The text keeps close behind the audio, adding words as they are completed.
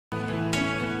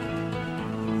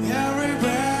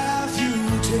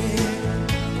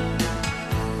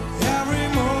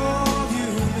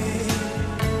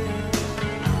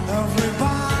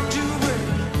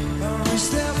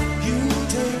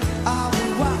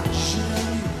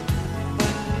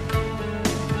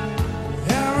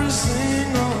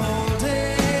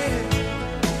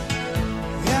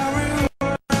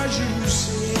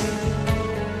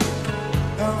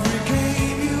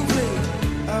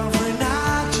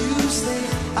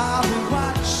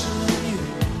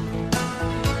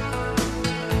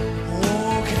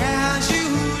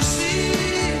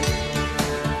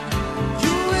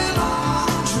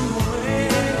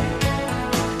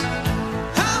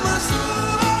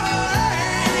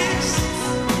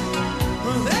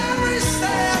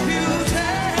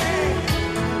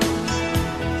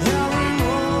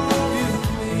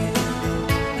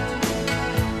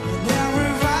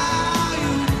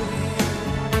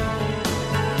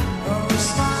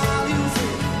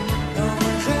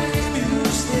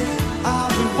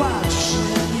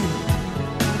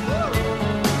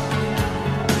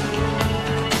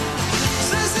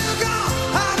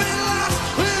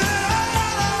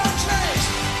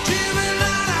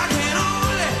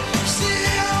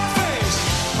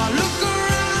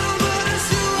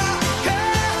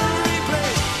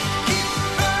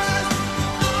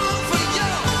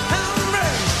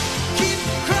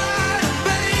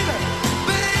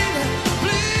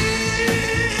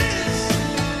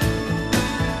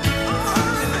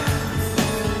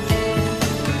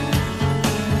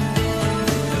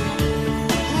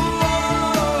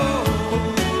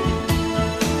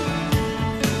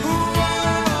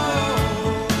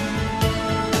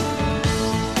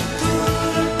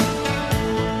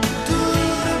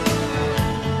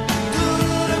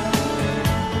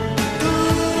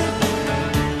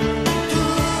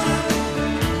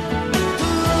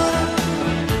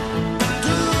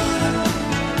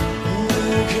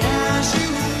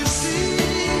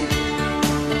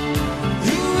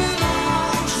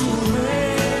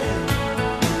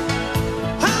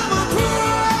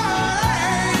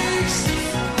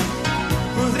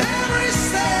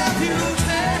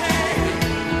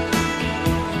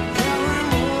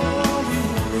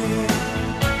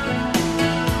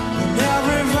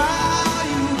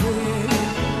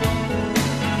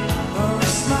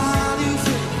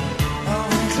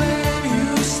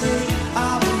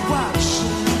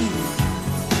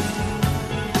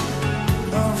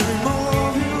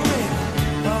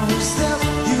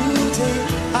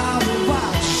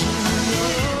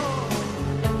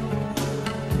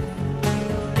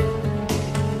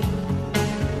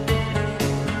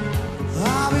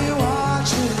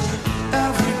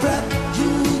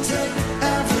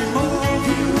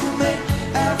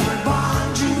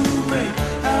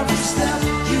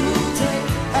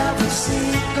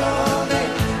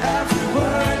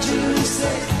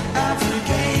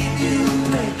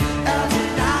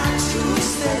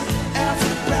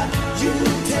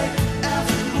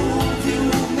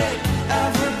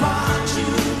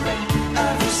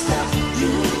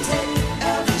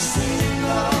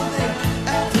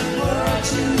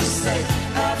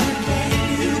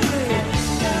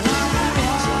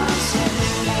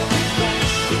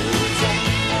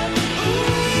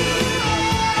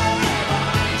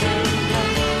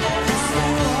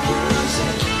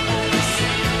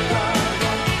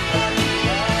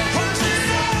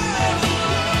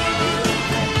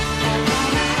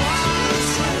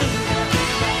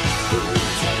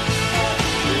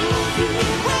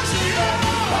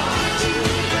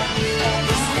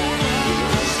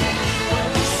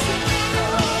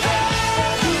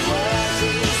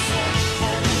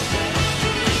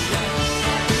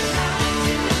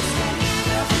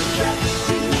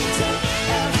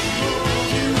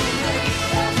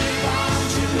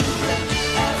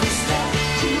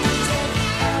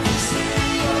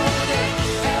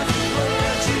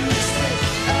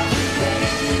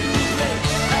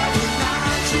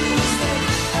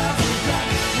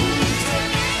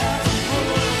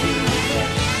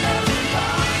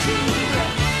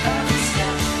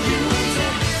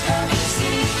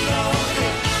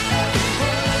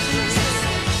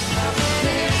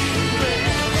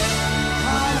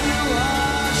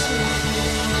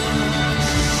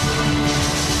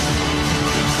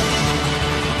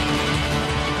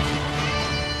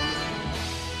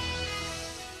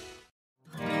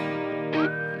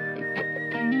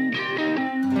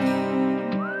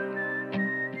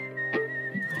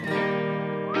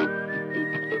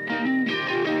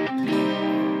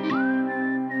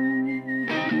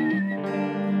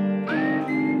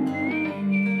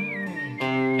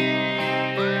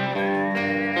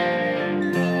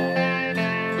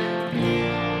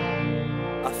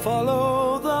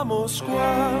follow the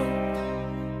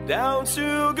Moskwa down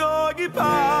to Gorky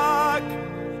Park,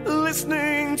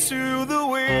 listening to the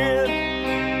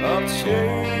wind of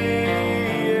change.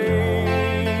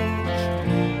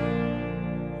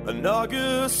 An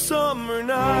August summer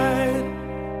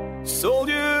night,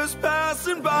 soldiers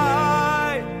passing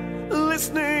by,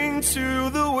 listening to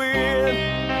the wind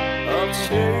of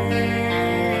change.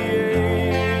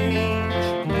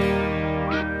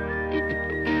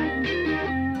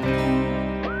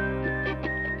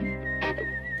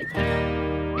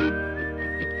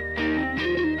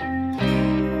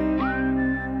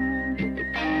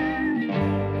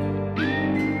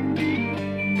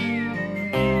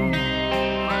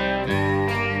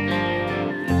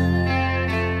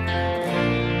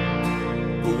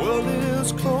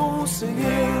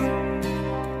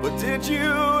 But did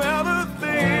you ever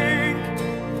think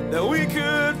that we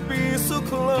could be so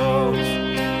close,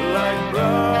 like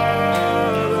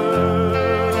brothers?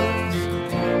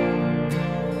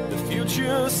 The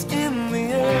future's in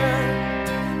the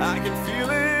air, I can feel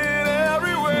it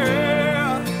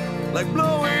everywhere, like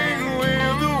blowing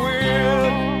with the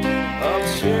wind of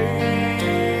change.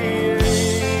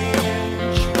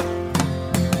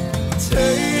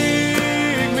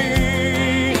 Take me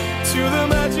to the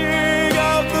magic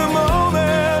of the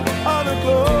moment on a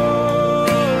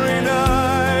glory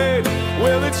night,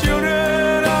 where the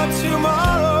children of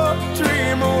tomorrow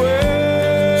dream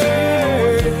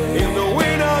away in the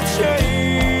wind of change.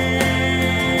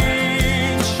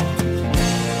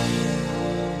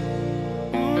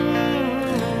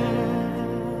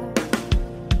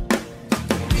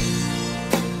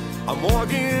 I'm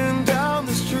walking down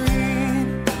the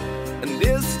street, and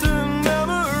distant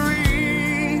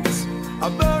memories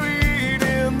are buried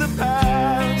in the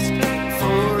past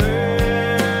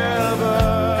forever.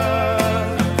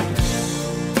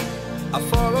 I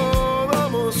follow the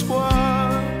Moskwa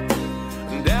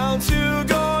down to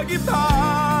Gorky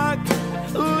Park,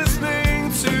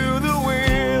 listening to the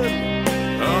wind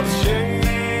of change.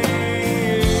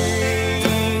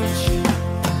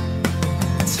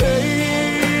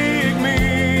 Take me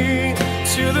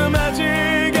to the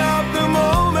magic of the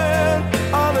moment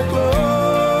on a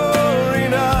glory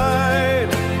night,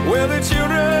 where the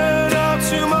children of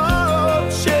tomorrow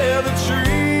share the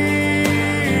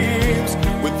dreams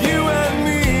with you and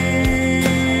me.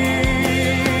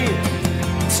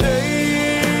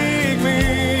 Take me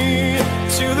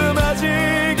to the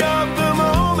magic of the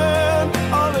moment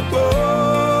on a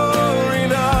glory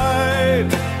night,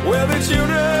 where the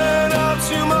children of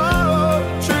tomorrow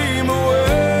dream away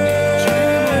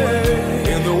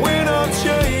in the wind of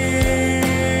change.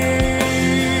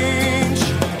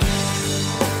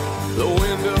 The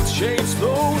wind of change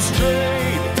blows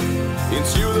straight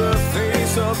into the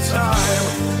face of time,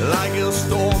 like a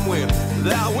storm wind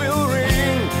that will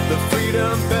ring the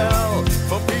freedom bell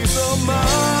for peace of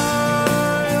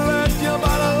mind. Let your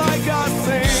body like I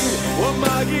sing what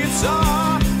my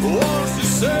guitar wants to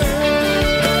say.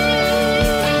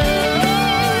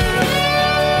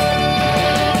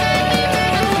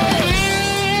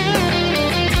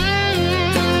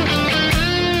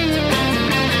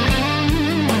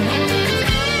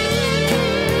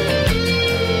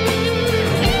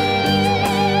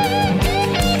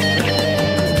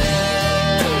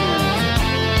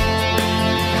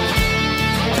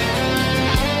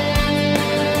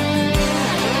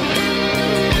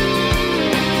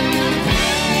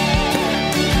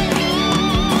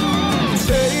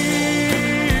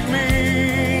 Take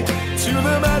me to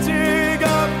the magic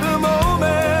of the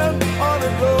moment on a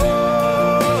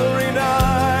glory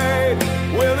night,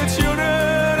 where the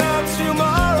children of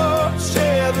tomorrow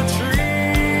share the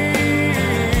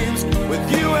dreams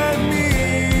with you and me.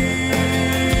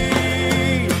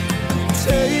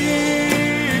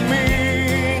 Take me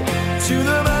to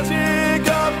the magic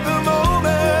of the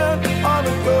moment on a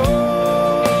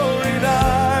glory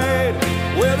night,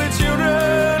 where the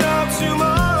children of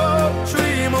tomorrow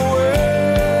dream away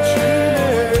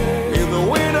in the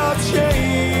wind of change.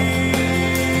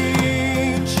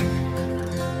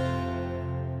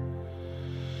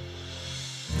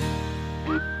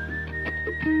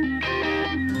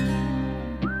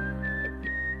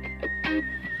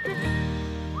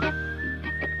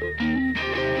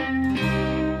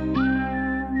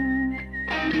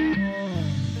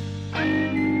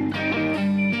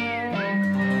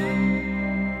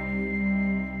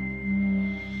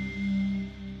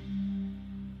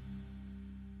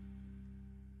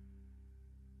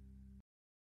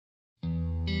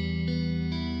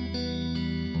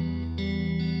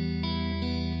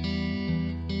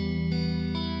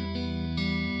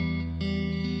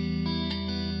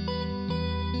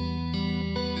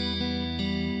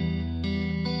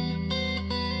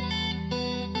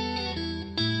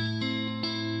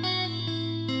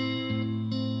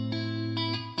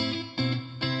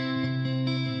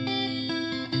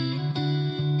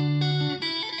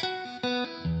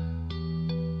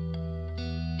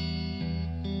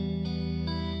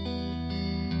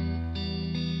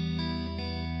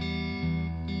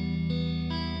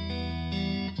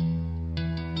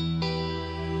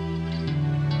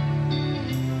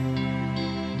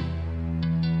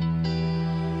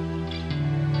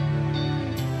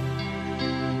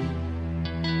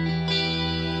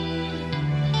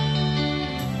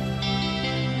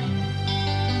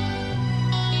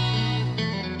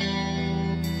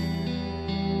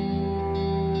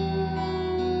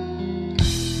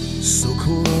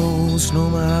 close, no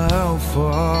matter how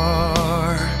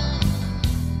far.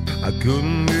 I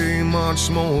couldn't be much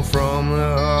more from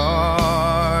the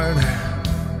heart.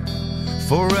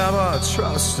 Forever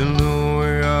trusting who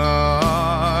we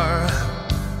are,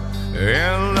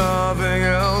 and nothing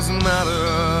else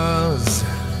matters.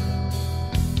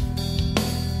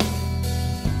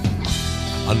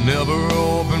 I never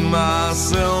opened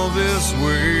myself this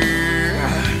way.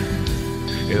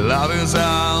 Life is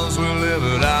ours, we live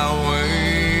it our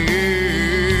way.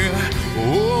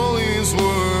 All these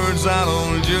words I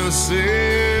don't just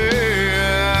say,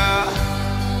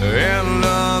 and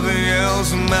nothing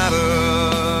else matters.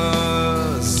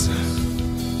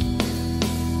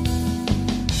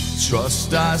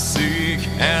 Trust I seek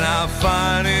and I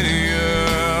find in you.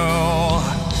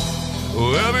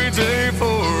 Every day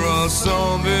for us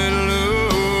something new.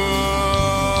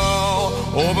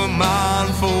 Open mind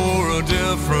for a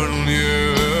different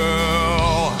view,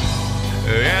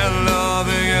 and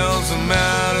nothing else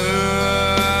matters.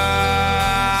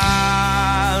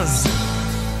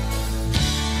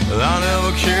 I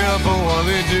never care for what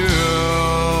they do.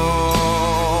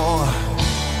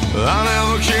 I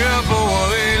never care for what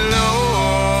they know.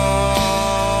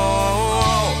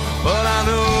 But I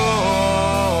know,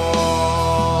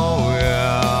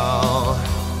 yeah,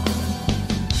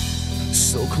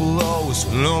 so close,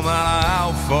 no matter how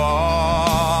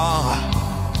far.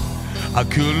 I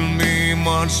couldn't be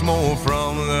much more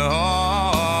from the heart.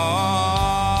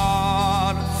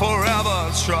 Forever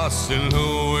trusting who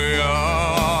we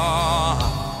are,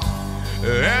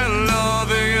 and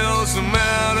nothing else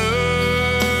matters.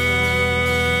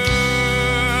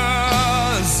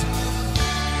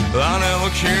 I never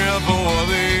care for what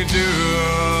they do.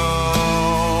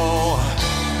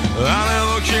 I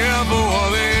never care for what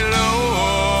they know.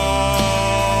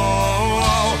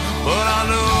 But I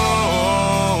know,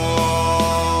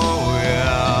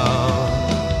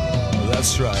 yeah,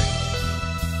 that's right.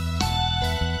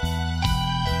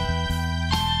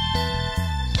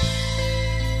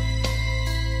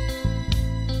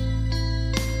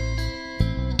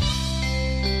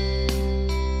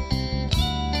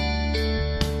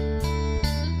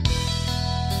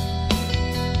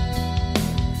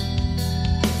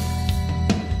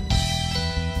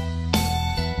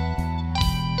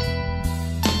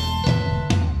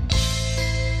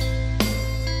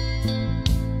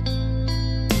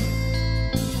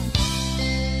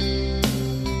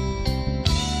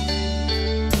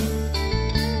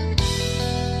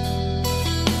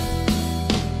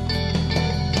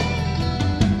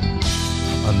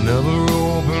 I never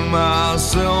opened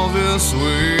myself this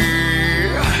way.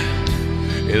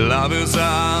 Life is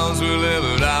ours, we live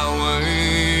it our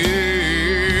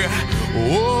way.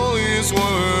 All these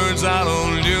words I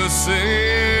don't just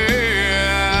say,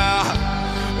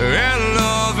 and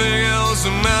nothing else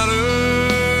matters.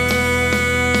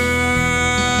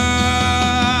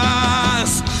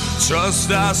 Trust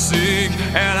I seek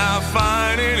and I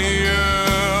find in you.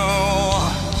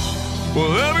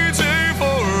 Well, every day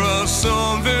for us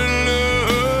something new.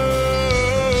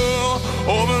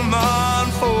 Open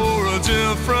mind for a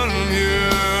different view,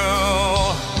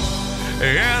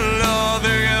 and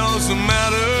nothing else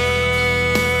matters.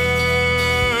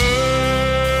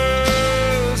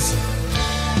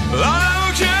 I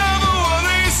don't care for what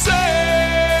they say.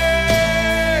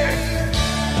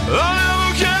 I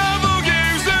don't care for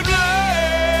games they play.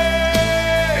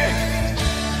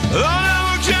 I never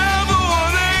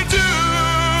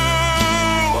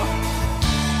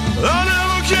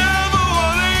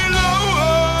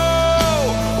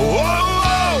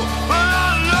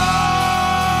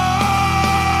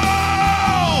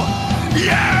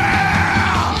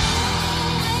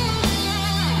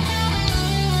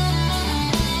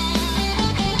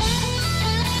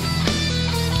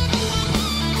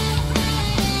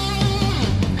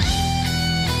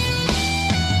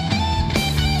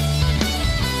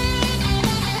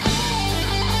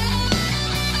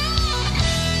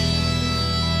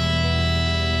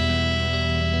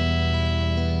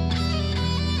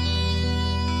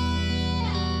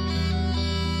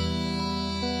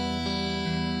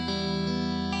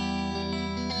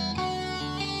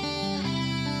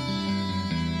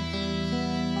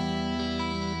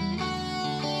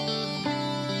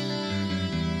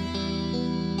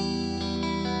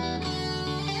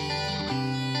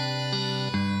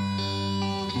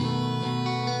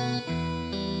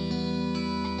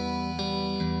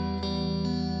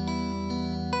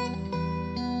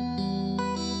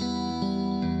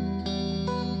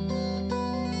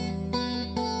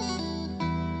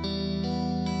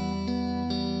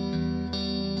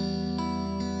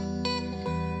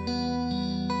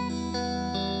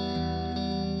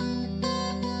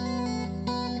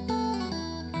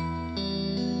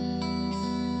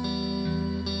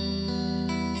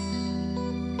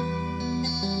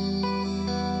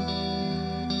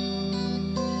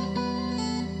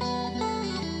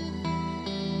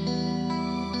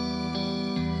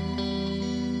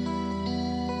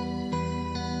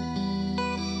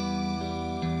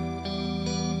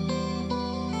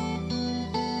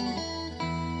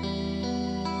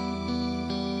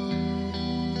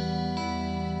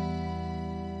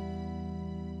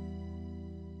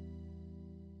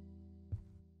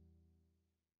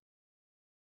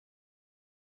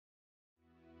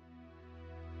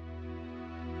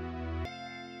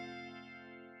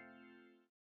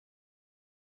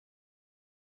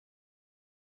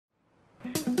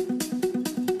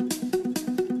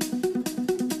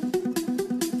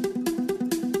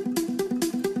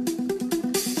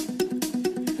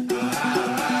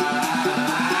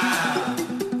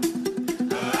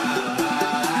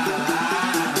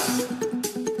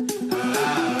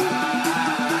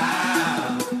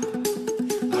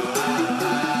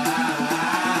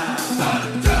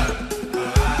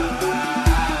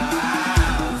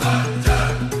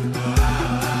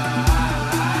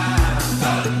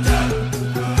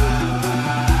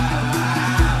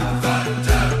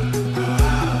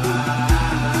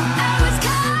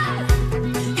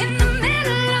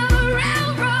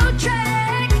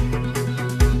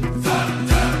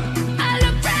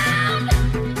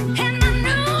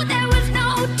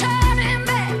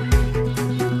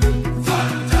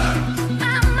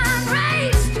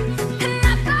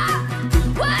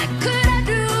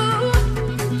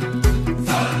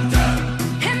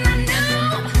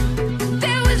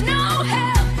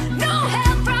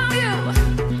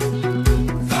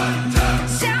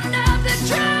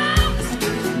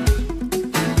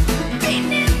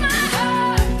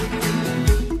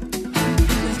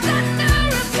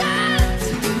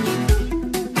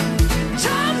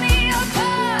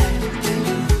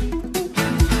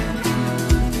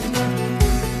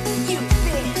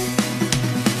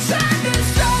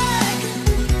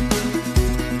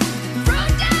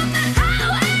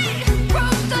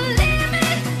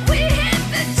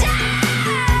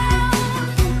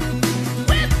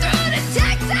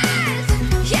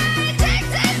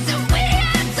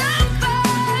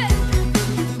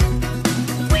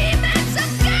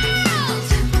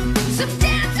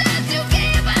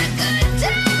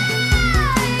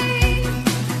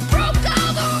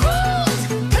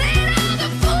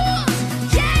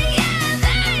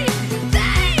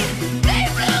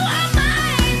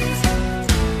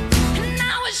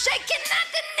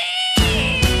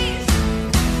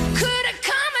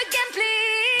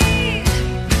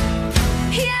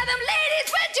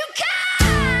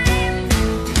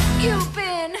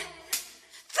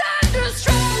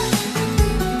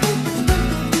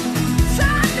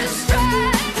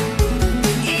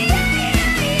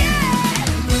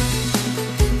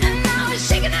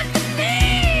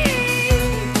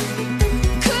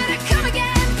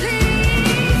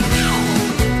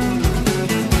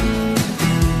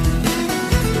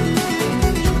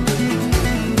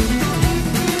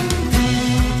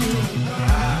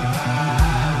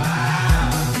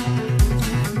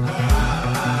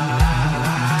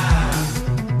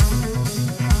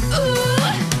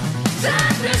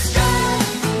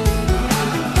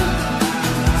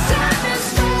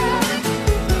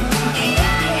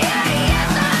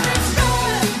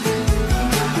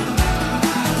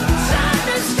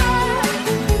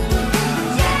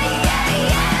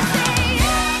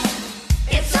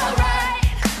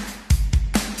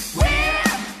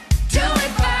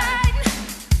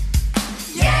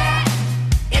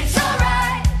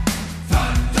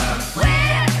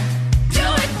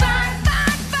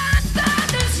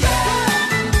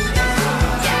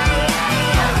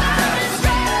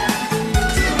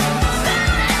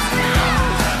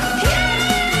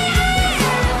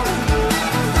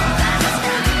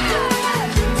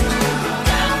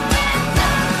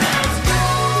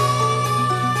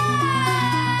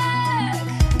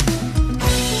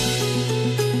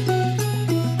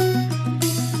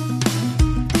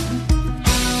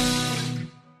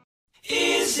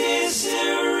this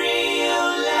real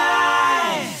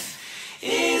life?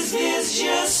 Is this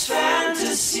just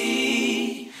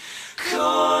fantasy?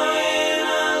 Caught in a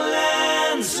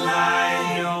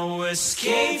landslide, no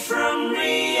escape from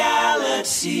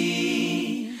reality.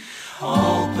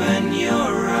 Open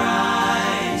your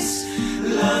eyes,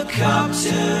 look up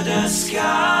to the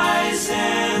skies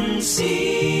and see.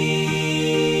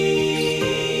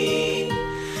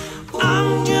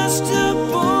 I'm just a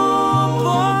poor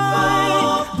boy,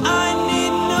 I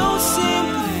need no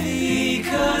sympathy,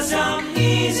 'cause I'm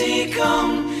easy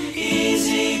come,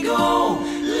 easy go,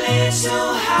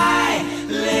 little high,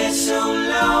 little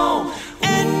low.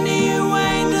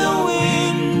 Anyway the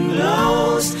wind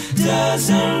blows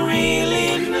doesn't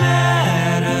really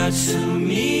matter to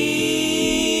me.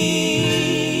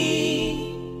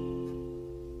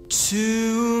 To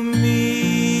me.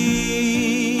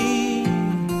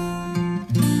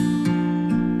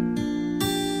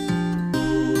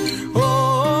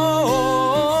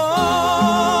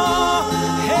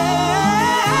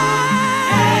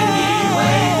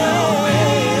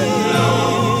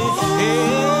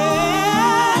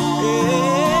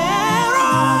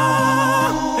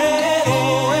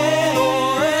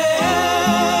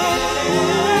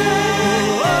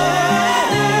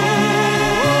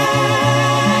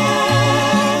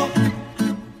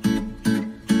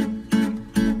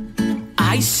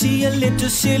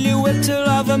 Silhouette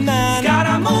of a man.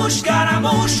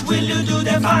 Scaramouche, will you do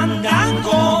the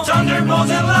fandango?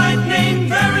 Thunderbolts and lightning,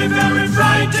 very, very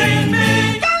frightening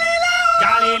me.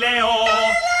 Galileo,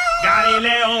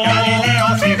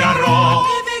 Figaro.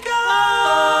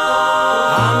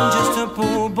 I'm just a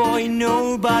poor boy,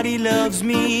 nobody loves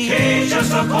me. He's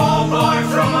just a poor boy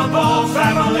from a poor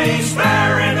family,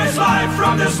 sparing his life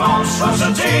from this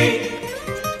monstrosity.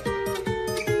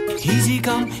 Easy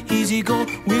come, easy go,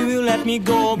 will you let me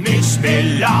go?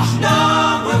 Bismillah. No,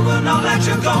 we will not let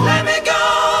you go, let me go.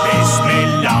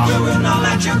 Bismillah. We will not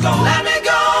let you go, let me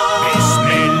go.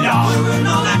 Bismillah. We will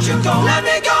not let you go, let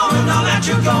me go. We will not let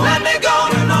you go, let me go.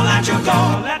 We will not let you go,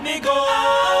 let me go.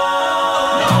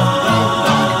 No, no, no,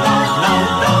 no, no, no,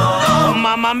 no.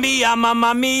 Mamma mia,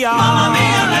 mamma mia. Mamma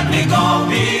mia, let me go.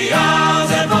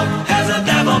 Beelzebub has a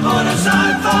devil put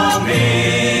aside for me,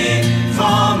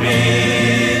 for me.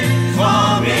 For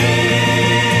me.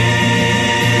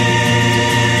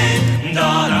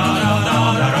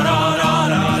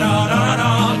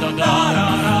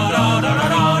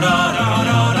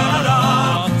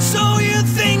 So you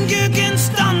think you can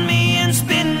stun me and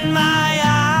spin my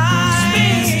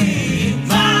eyes?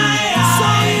 So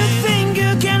you think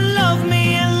you can love me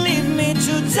and leave me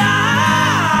to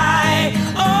die?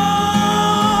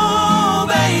 Oh,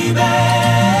 baby,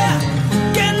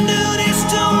 can do this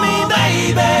to me,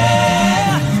 baby.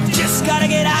 Just gotta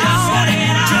get out,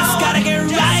 just gotta get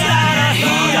right out of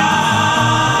here.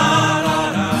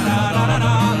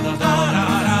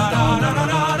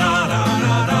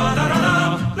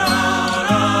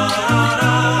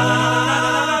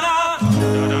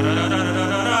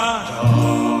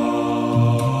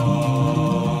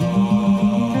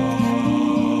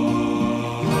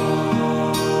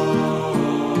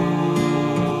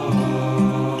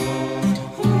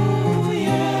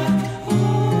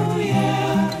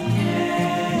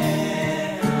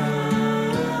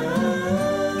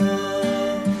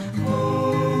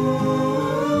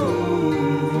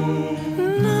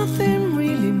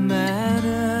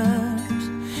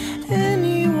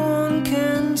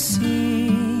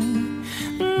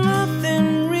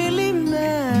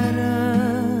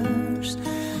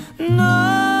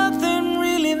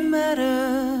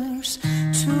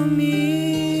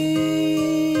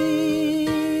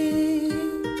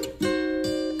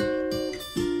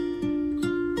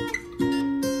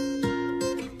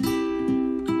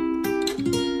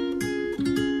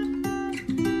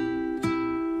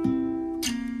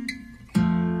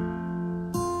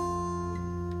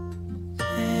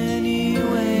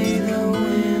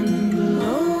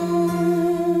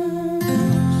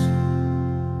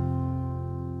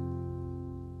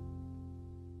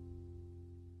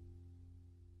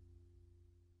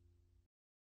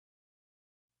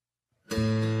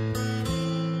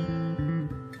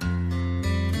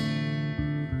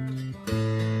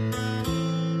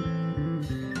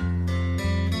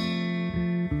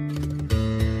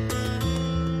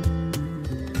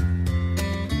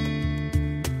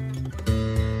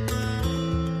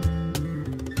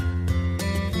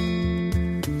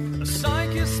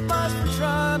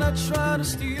 Try to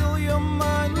steal your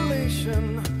mind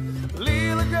elation.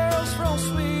 Little girls from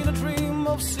Sweden dream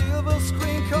of silver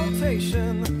screen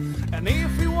quotation. And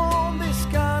if you want this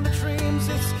kind of dreams,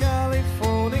 it's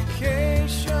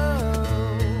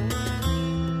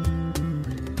Californication.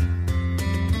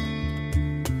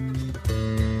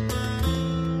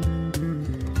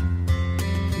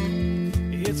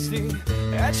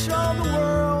 catch all the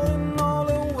world in all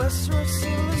of Western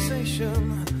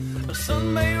civilization. The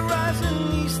sun may rise in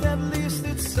the east, at least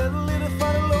it's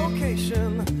solidified a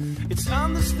location. It's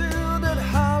understood that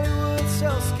Hollywood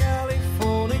sells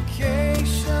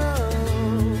Californication.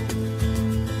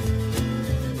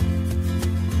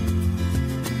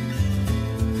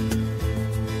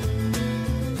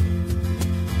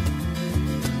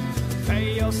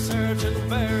 Pay your surgeon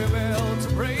very well to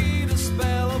break the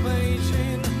spell of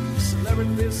aging.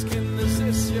 Celebrities can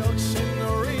resist your chin,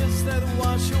 or is that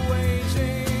what you're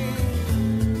waging?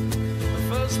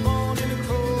 Firstborn in the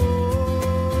cold,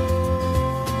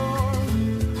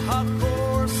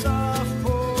 hardcore, soft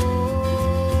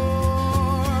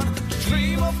porn.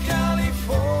 Dream of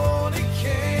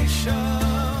Californication.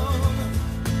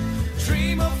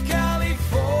 Dream of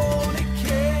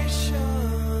Californication.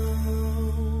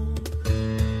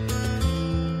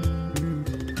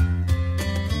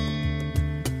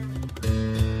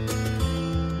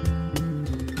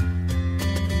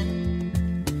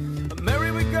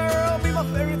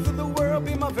 Ferry through the world,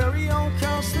 be my very own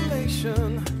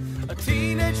constellation. A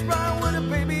teenage bride with a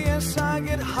baby as I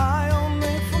get high on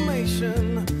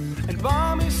information. And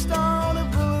balmy star on the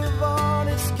boulevard,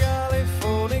 it's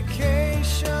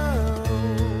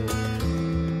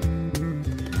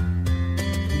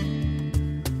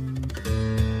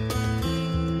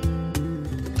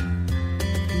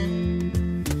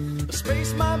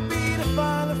Space might be the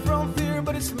final frontier,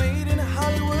 but it's made in a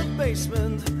Hollywood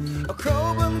basement. A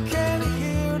Coben can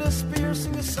hear the spear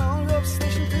sing a song of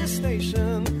station to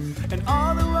station. And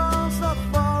all the rounds not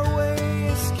far away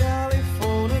is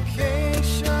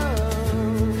Californication.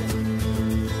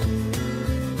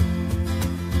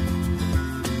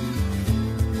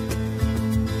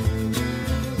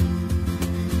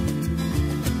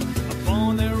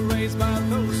 Born and raised by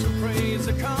those who praise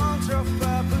the country of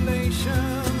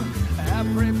population.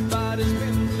 Everybody's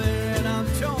been there and I'm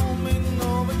home in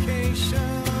no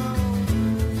vacation.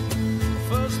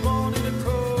 Firstborn in the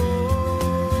cold,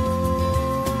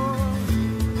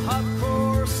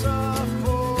 hardcore, soft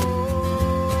porn.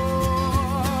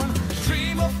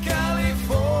 Dream of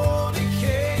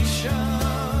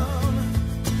Californication.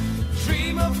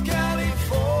 Dream of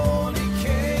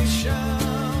Californication.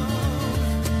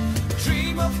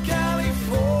 Dream of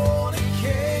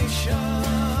Californication.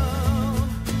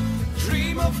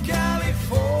 Dream of Californication.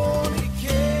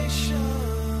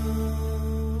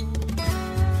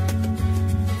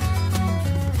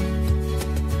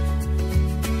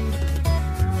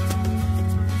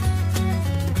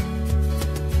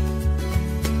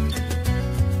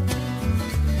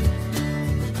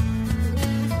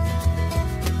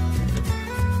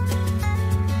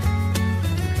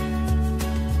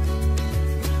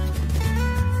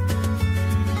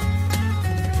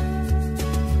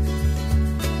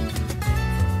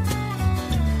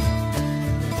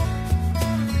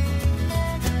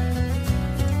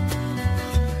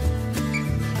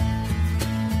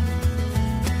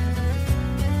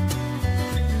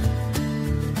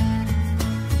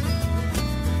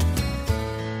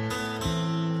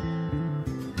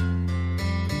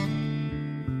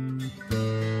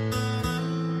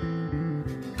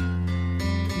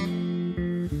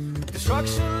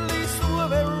 Destruction leads to a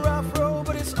very rough road,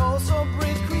 but it's also a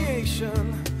great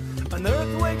creation. An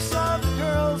earthquake's of the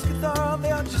girl's guitar,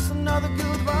 they are just another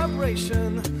good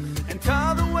vibration. And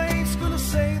tidal waves gonna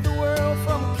save the world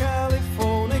from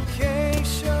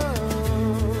Californication.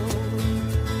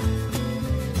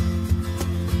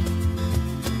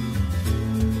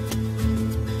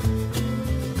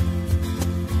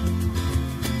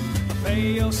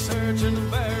 Pay your surgeon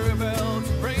very well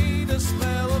to break the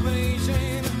spell of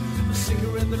aging. A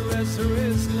cigarette that rests, there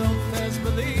is no test,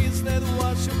 but is that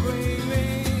what you're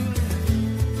craving?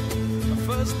 A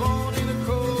firstborn in a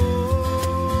corn,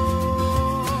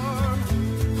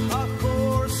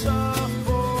 hardcore, soft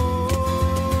porn.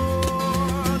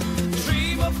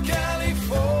 Dream of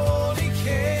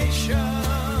Californication.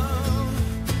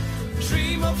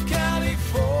 Dream of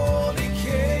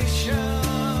Californication.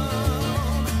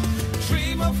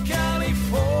 Dream of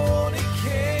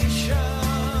Californication.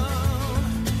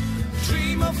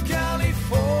 Dream of Californication.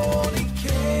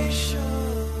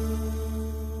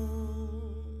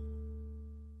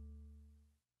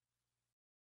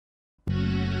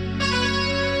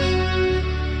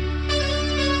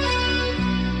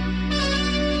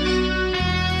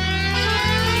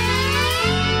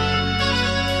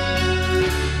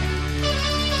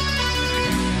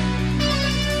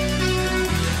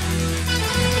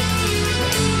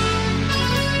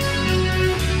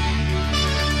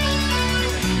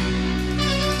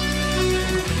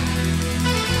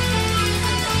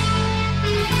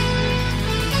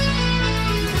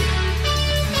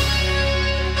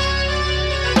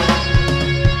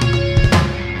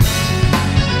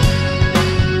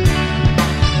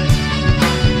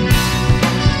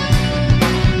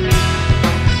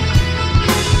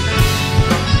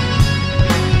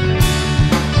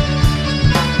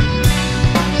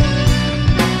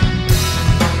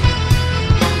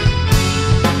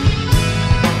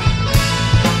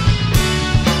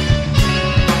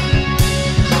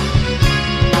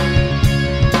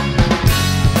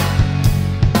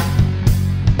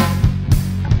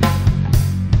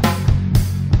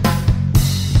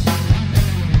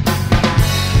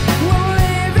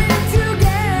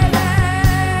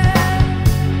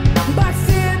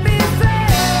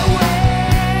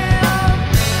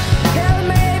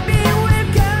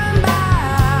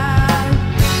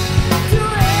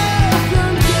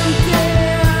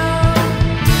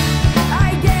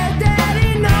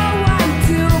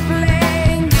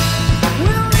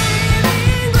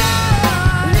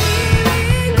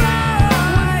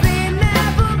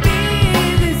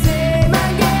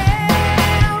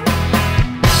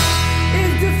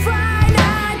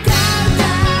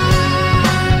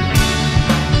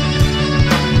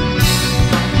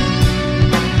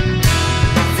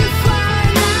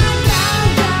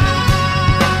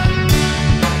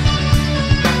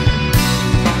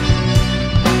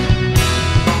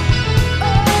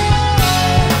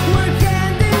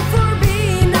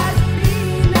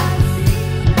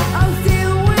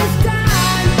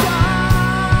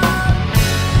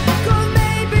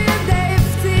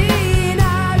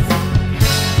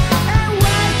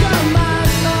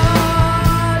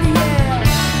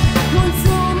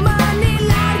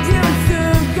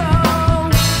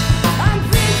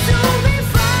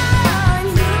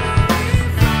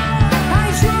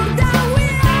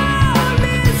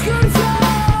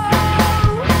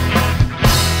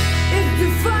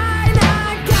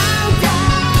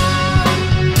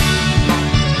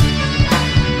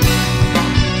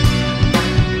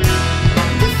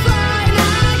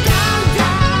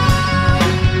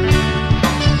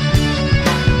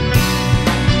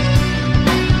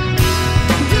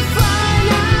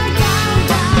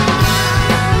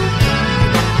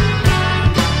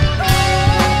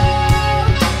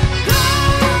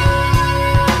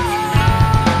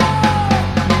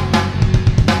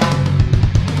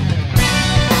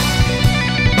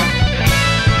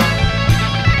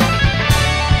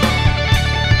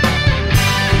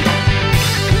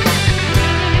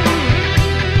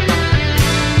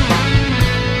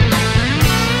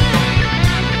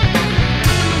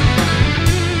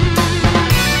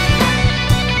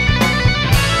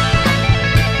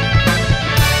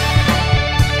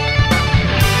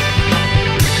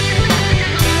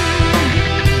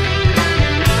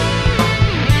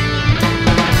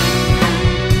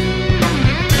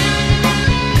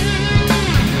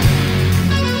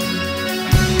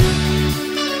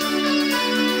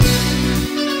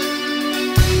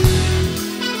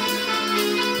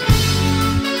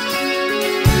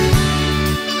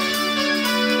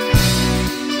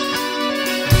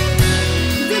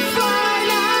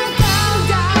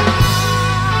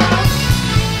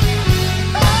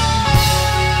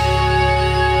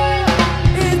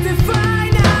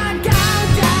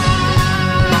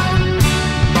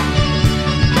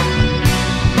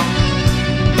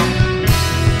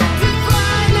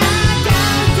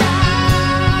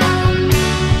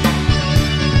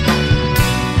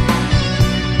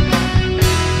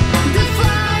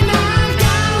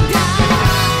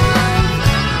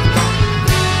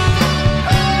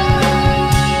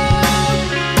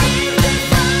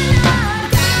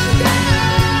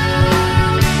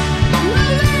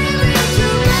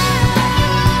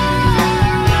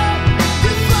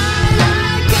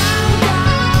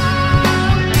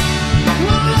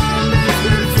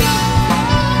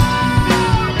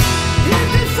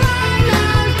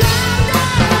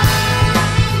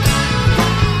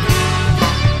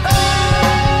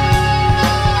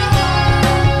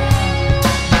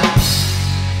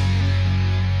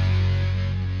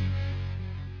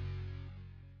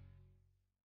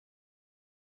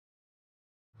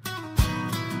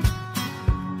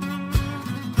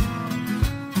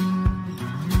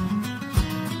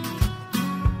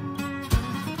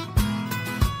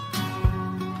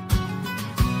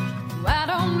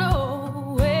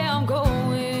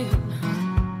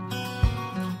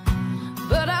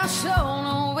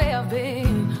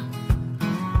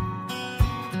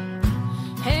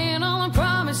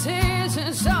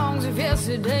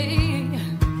 today.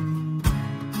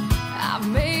 I've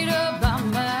made up my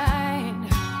mind.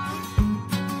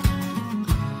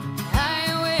 I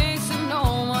ain't wasting no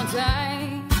more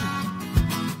time.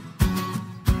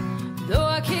 Though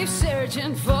I keep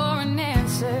searching for an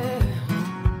answer,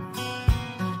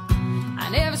 I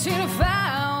never seem to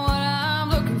find what I'm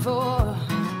looking for.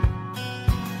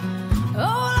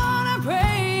 Oh Lord, I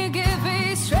pray you give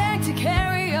me strength to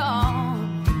carry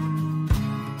on,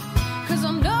 'cause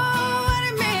I know what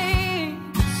it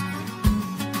means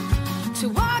to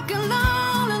walk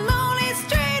alone a lonely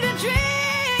street of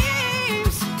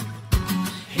dreams.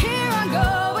 Here I go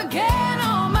again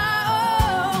on my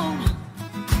own,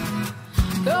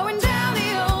 going down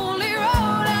the only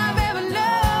road I've ever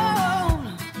known.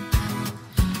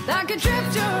 Like a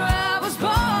drifter, I was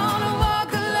born to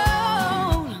walk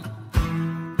alone.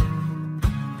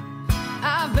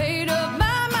 I've made up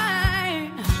my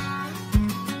mind.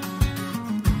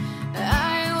 I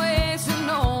ain't wasting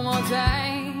no more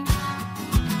time.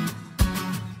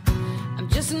 I'm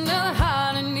just another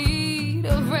heart in need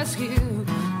of rescue,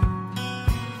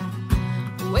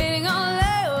 waiting on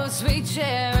love's sweet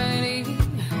charity.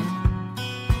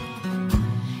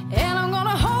 And I'm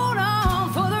gonna hold on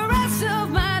for the rest of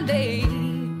my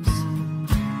days,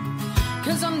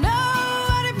 'cause I know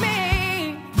what it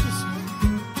means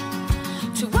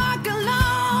to walk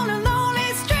alone a lonely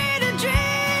street of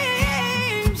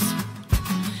dreams.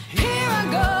 Here I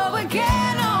go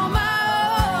again on my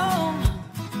own,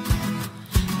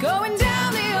 going down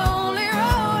the only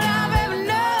road I've ever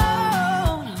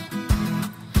known.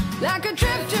 Like a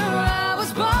drifter, I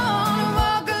was born to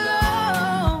walk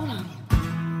alone,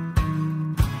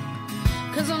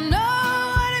 'cause I know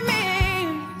what it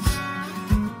means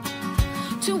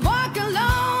to walk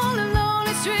alone a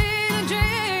lonely street of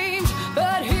dreams.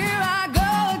 But here I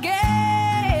go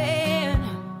again.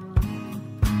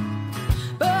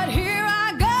 But here I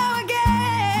go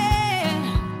again.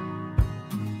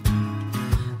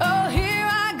 Oh, here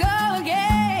I go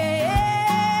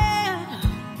again.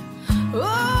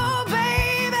 Oh,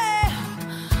 baby.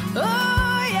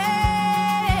 Oh,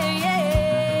 yeah,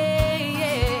 yeah,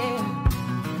 yeah.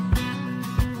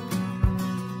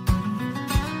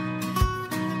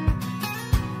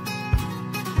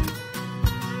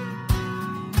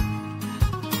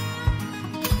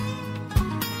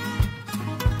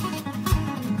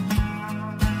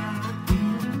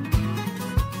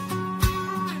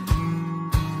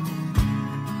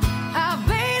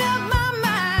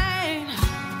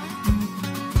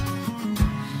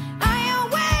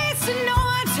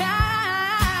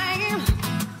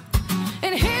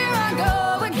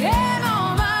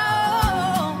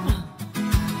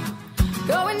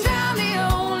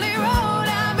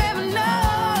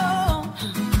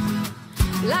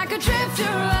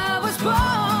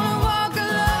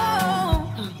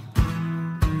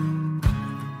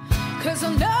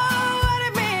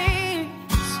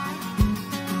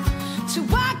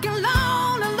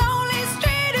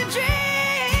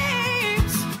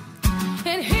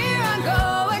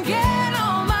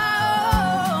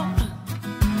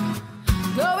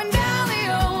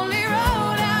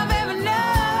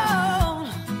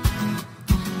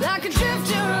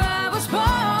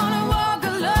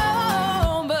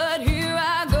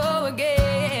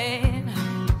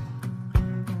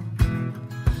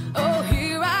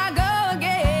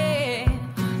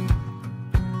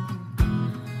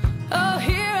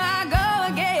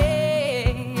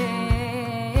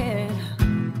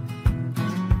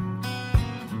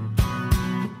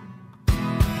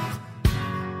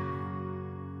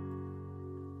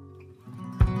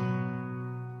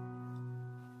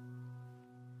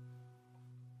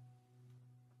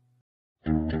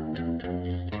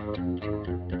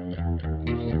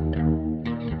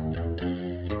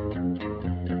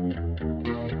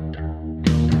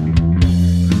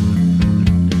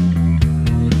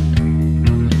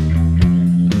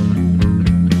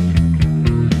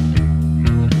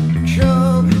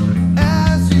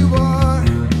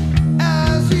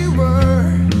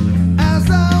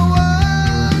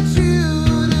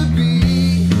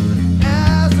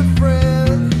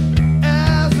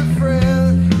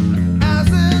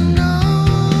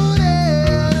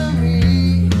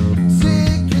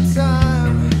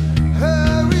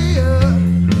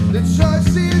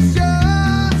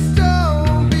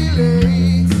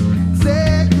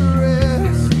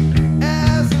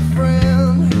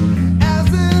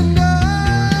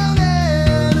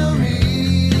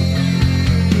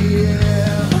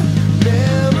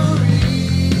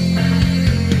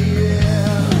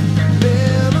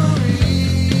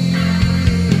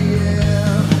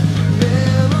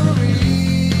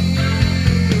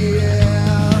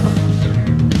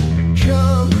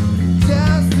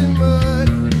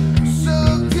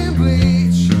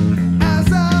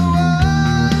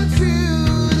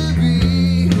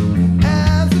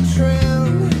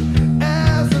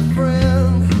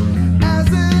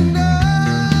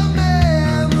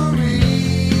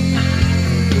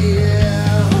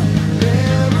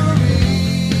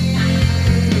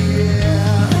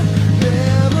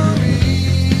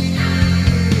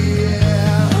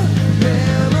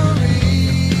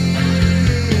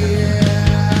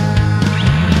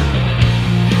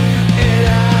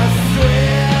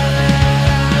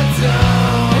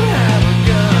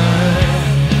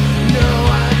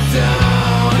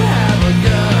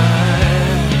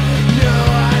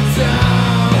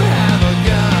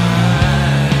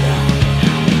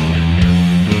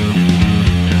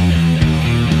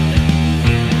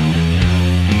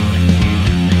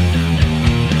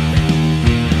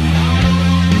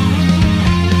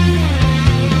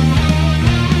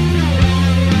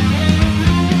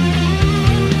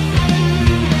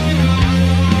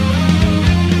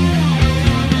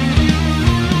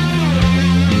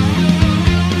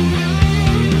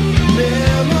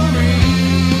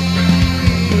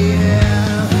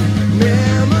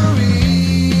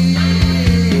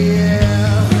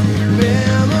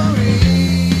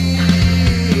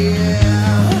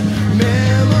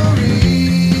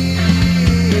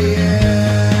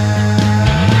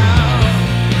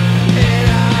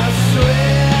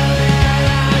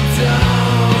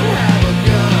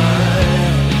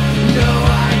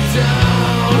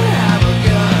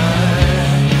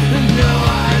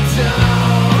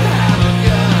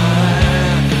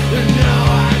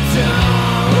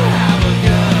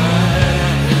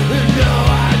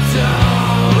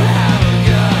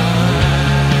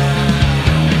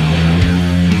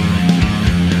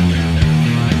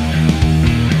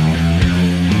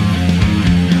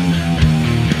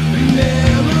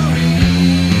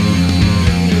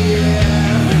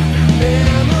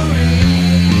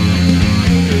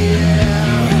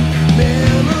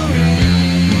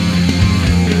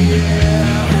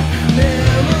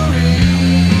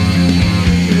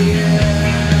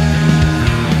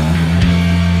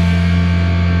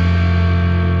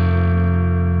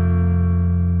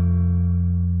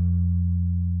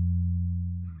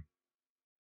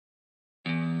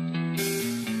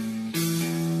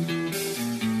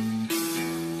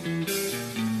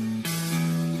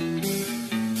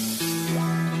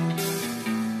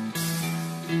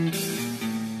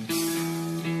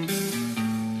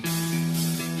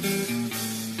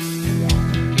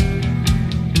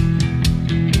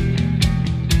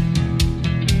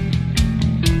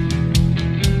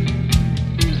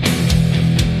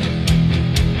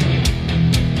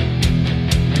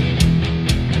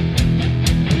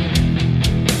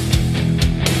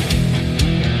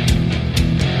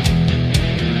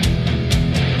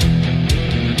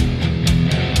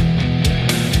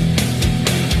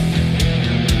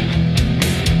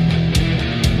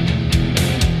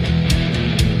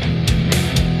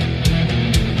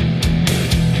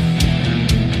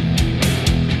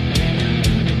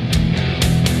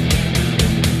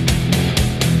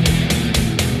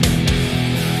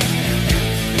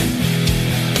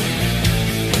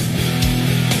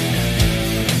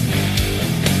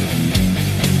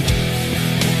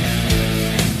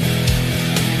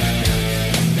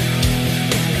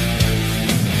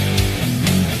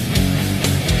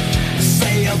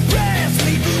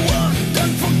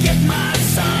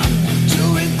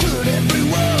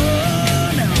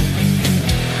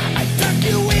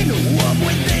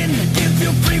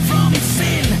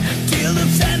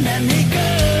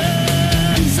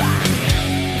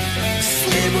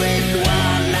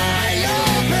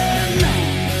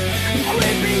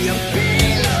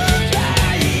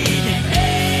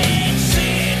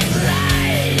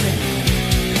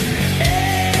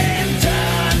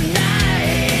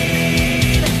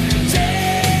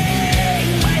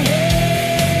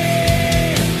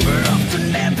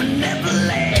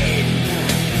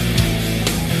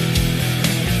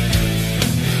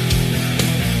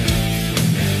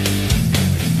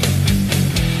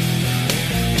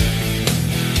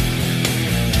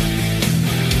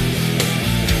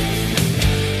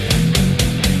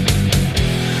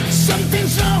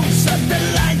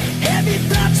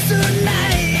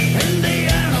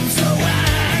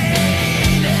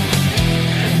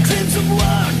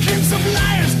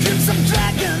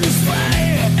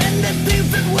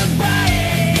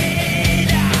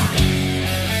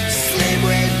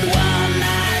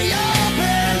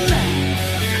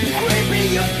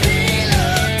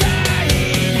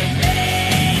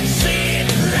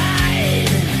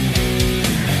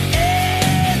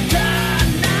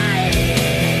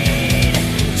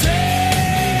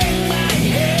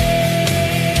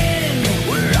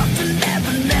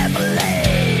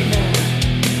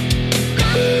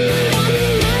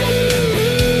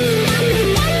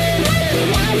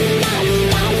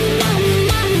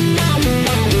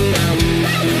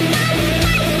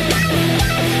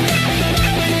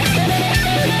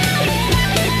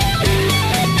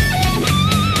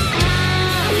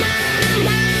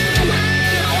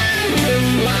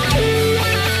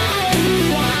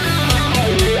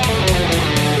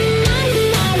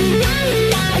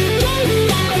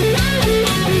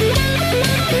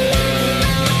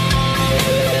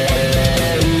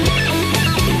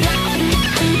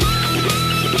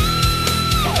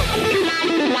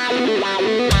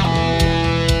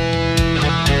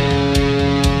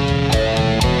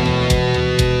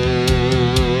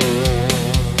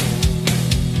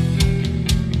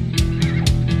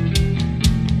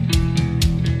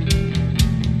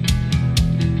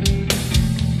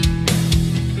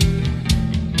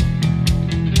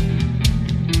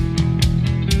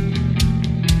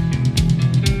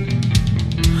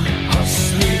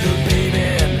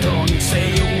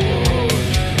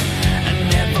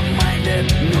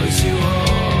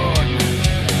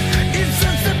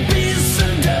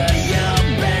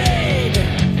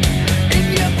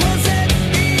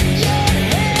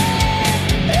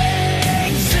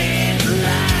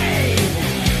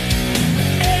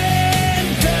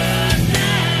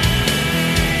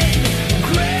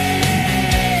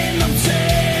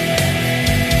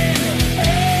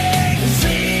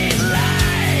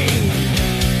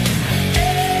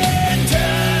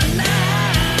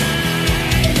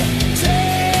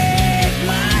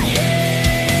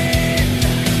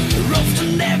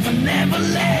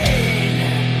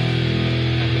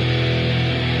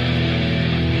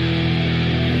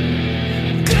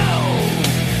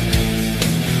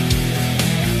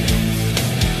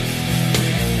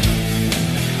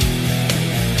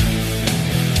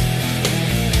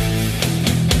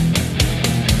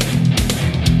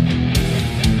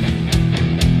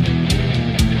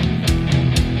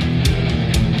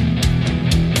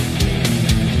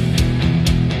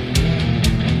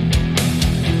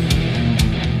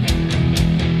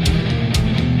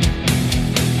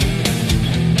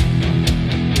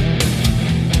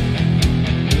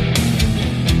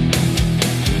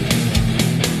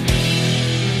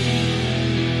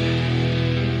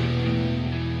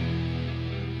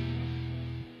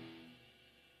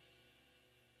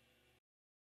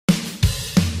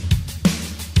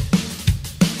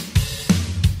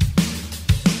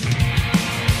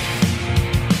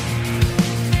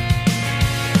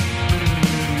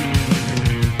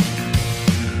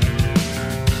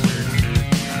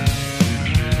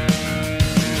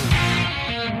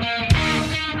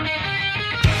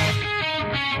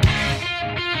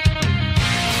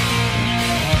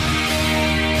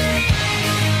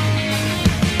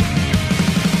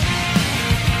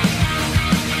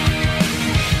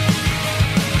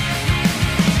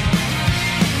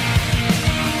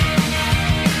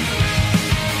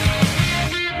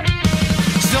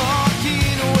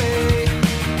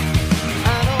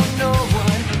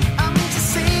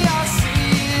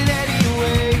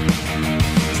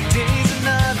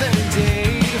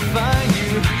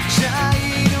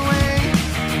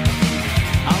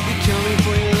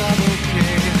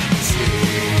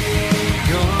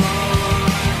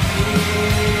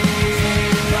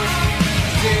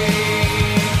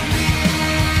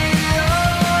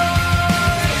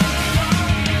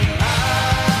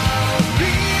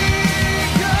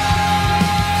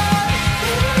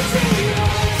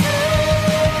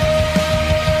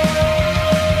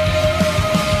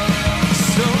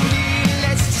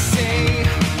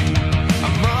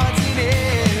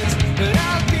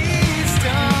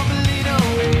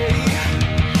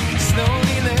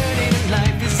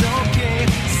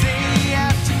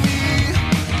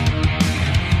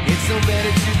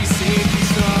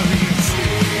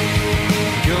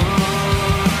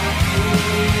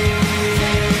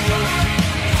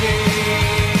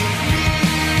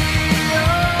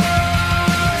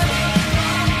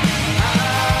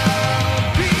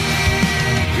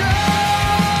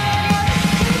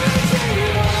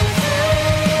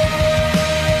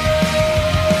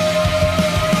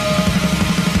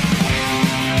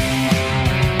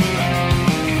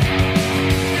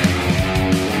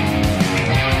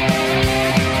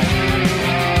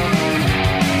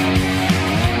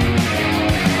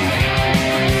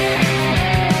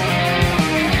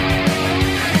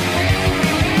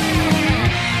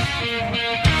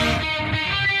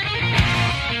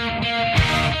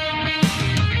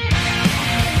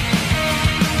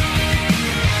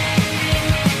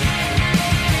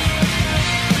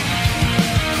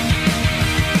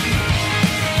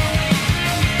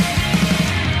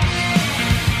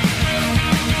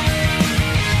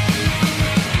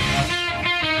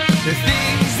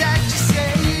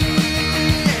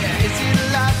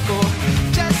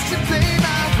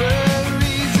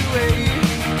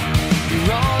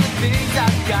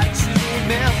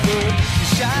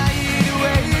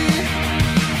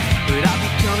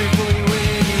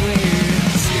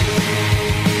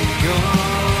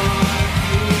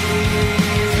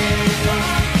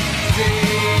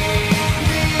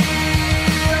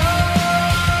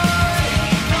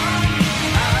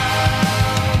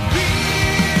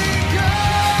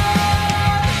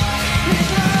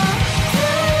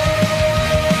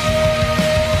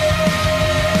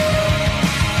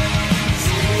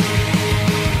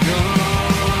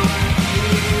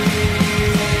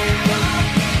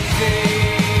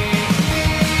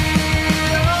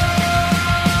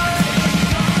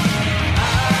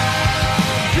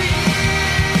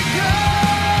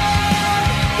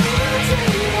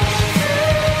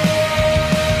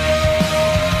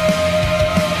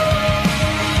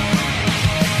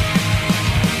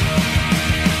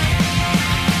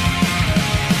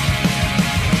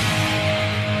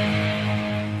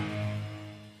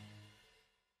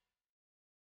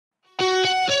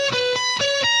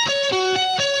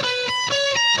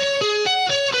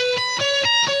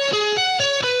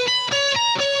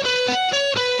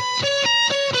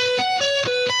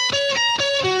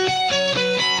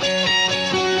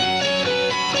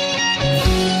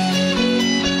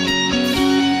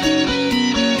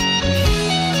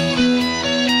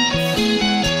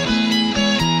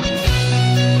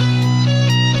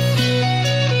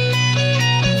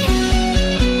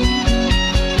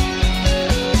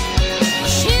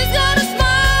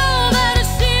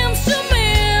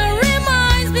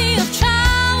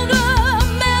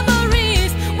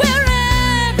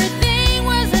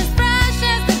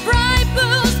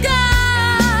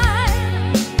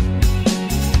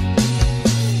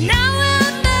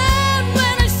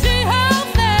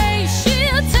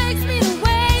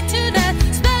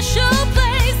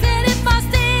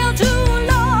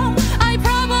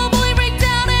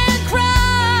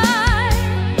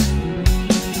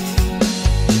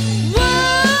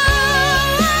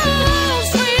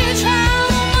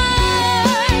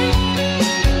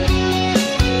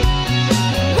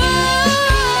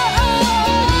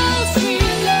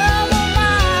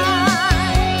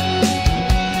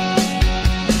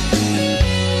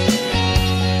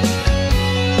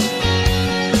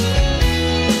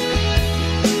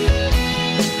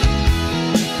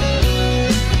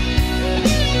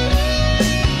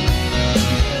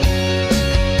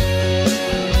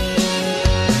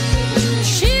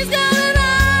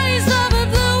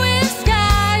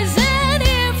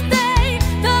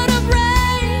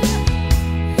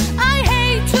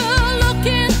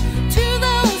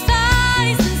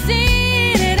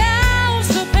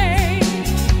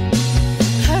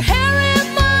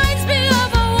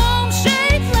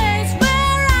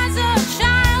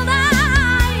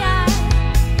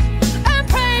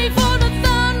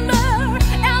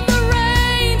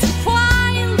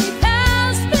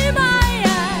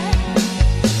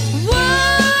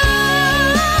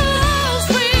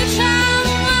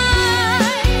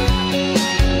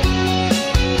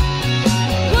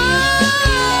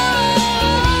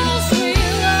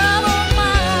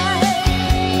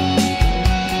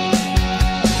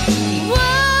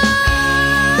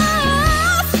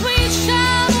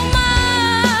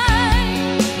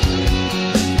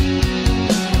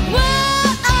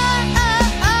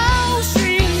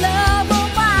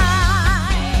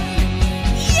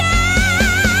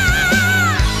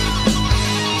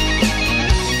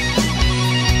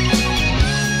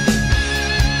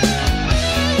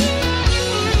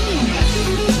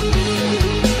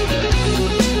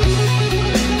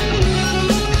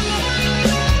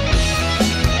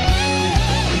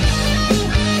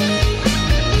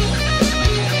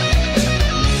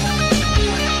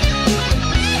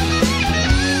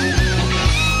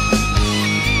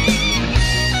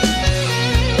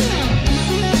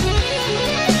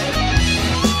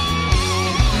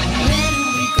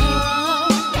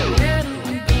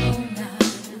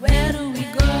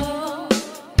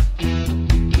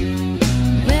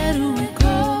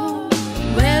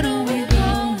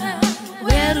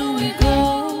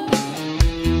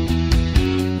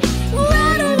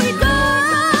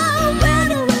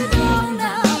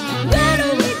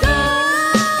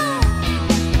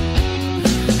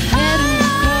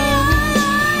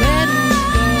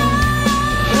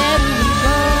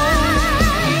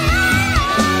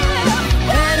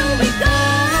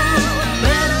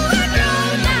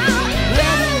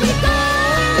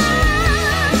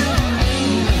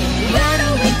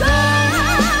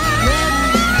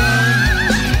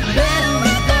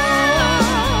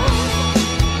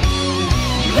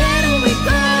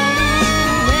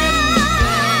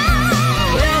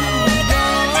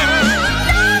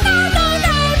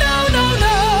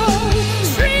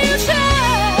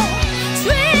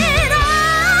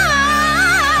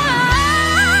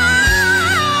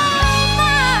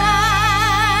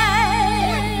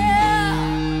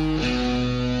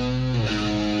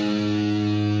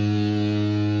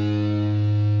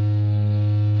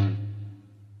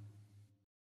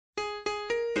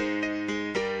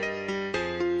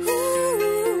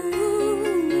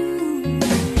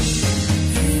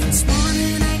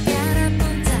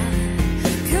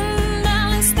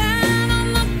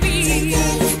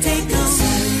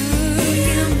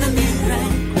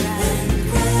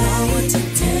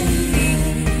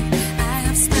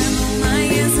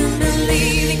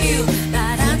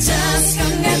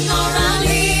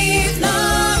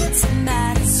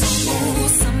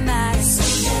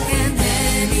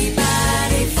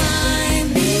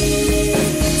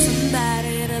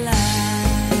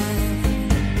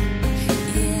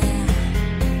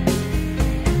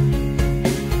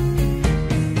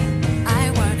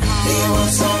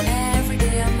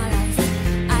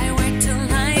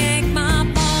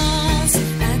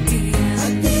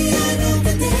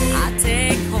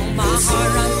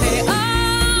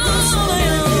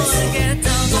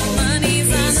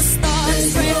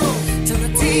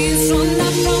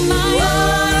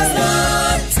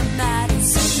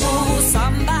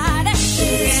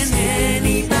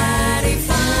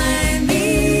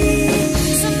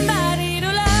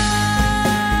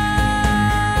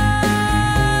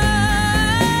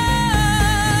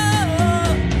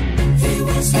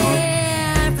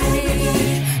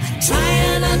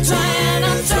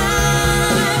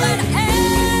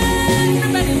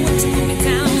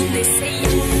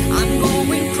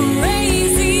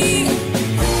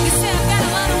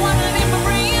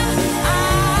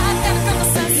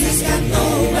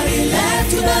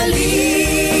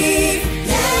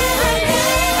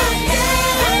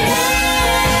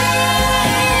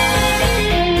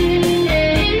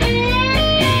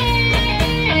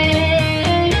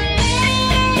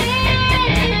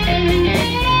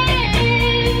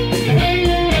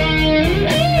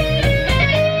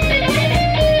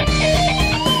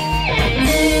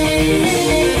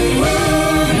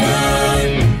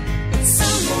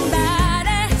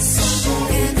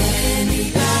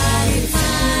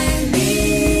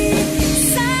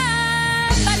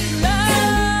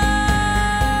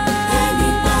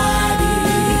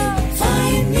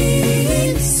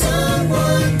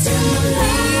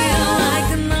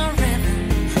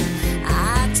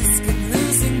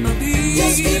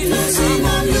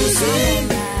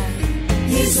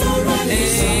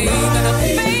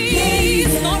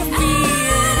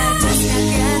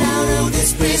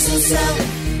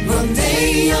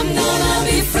 free, I'm gonna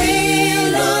be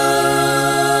free, Lord.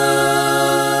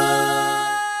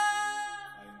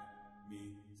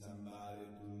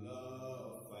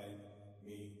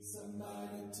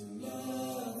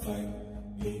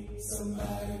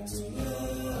 Somebody to love,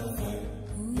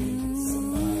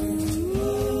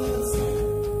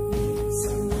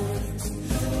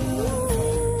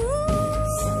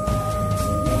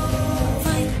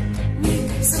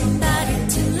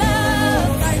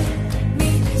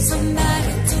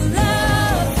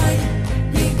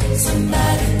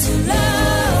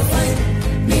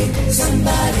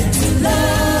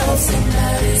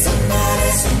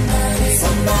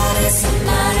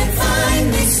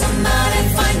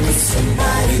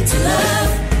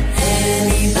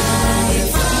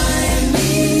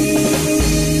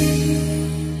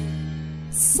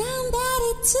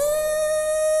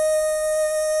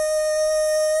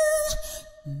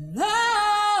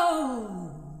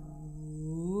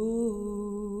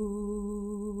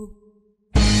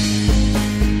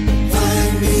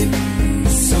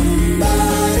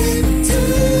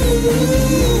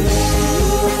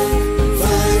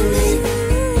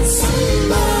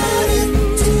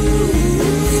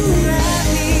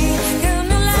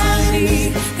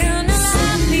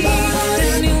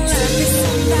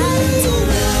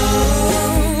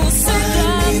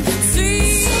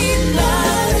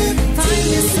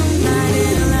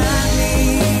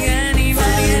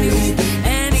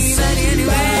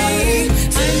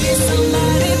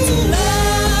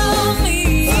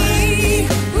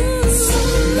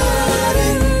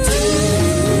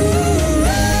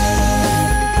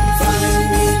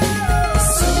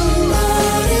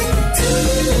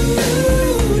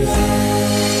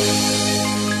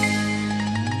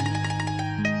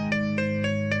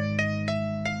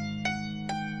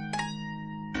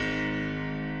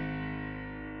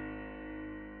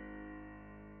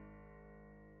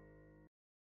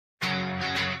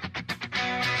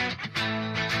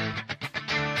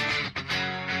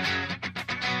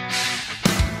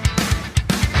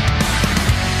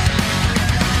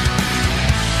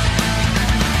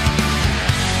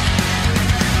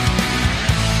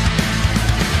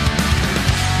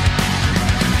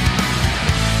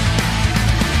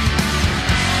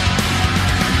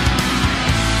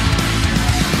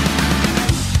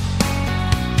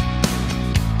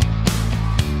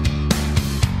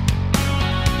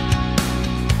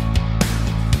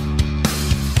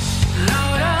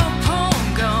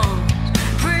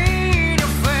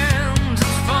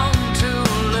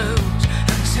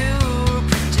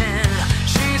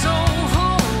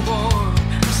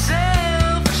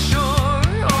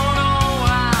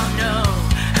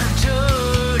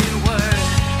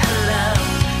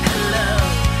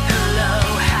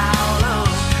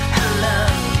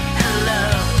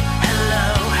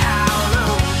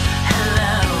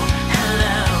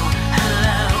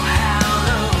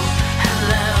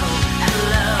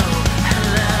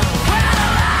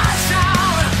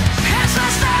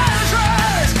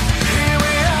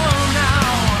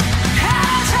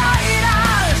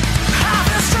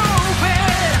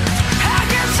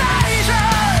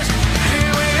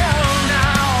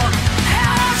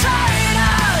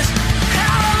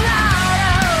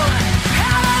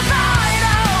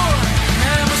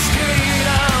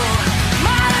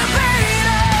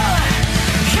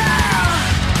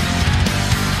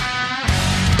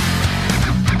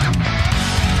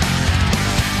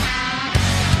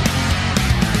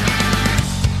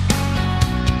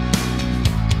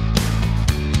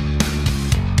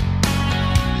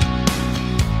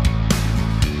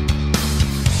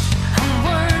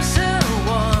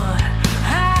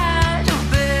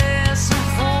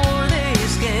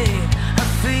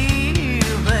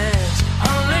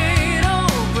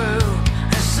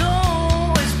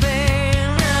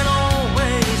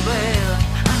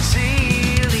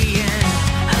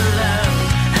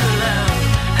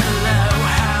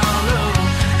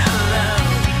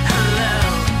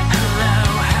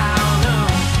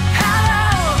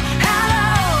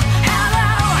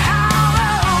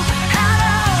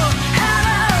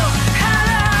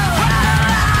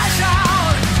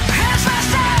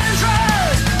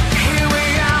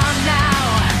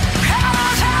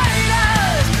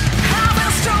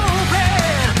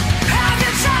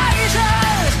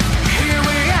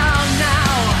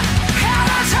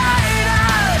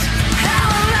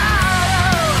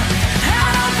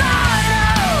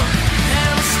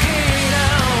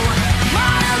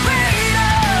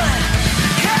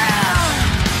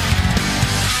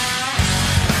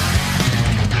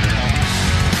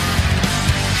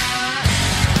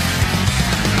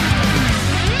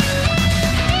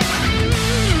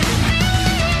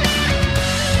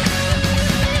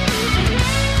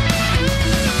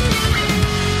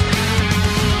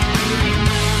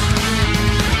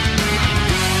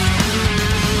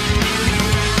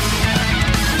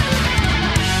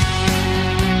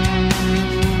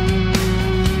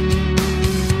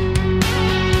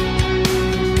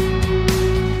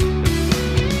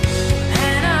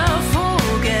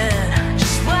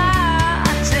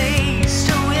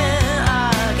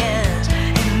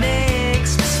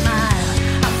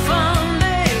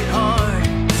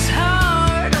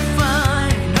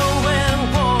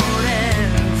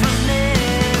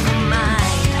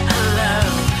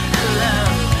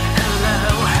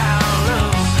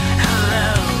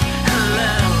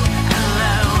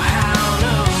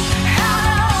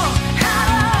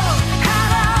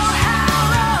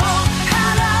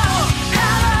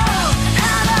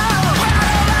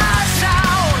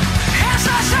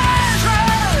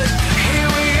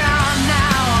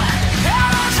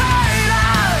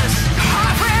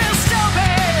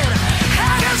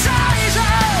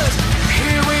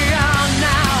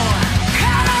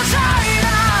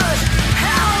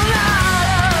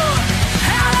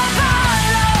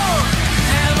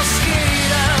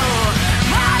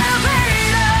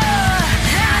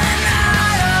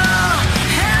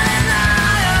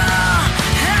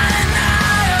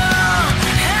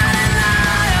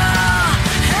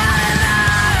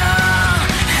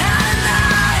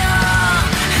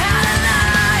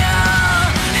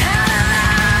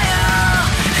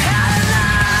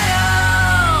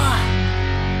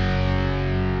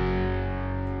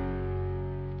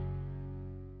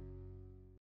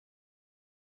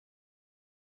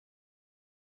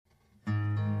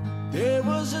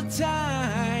 was a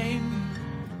time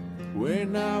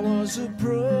when I was a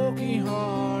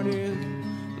broken-hearted.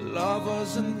 Love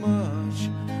wasn't much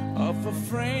of a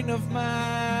friend of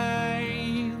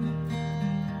mine.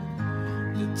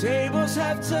 The tables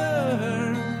have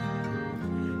turned,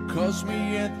 'cause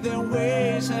me and their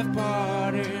ways have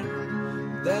parted.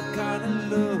 That kind of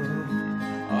love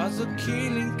was a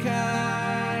killing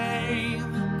kind.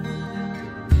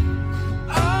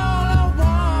 All I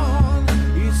want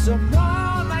is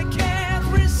someone I can't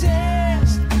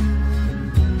resist.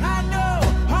 I know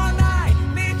all I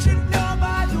need to know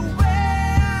by the way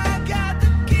I got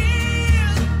the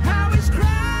kiss. I was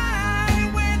crying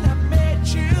when I met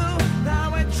you. Now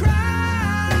I'm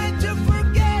trying to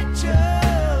forget you.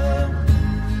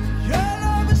 Your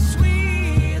love is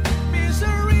sweet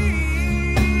misery.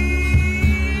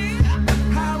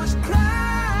 I was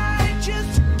crying just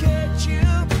to get you.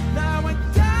 Now I'm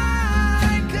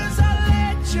dying 'cause I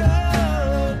let you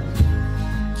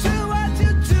do what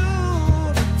you do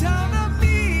down on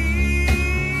me.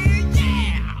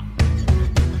 Yeah.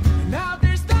 Now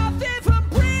there's nothing but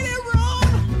pretty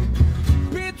wrong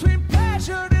between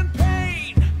pleasure and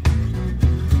pain.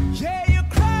 Yeah, you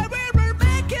cry when we're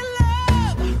making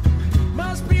love.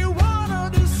 Must be one or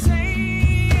the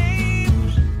same.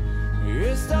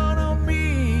 It's down on me.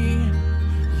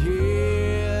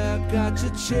 Yeah, I got to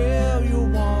tell you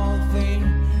one thing.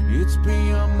 It's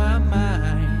been on my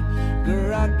mind.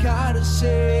 Girl, I gotta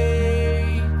say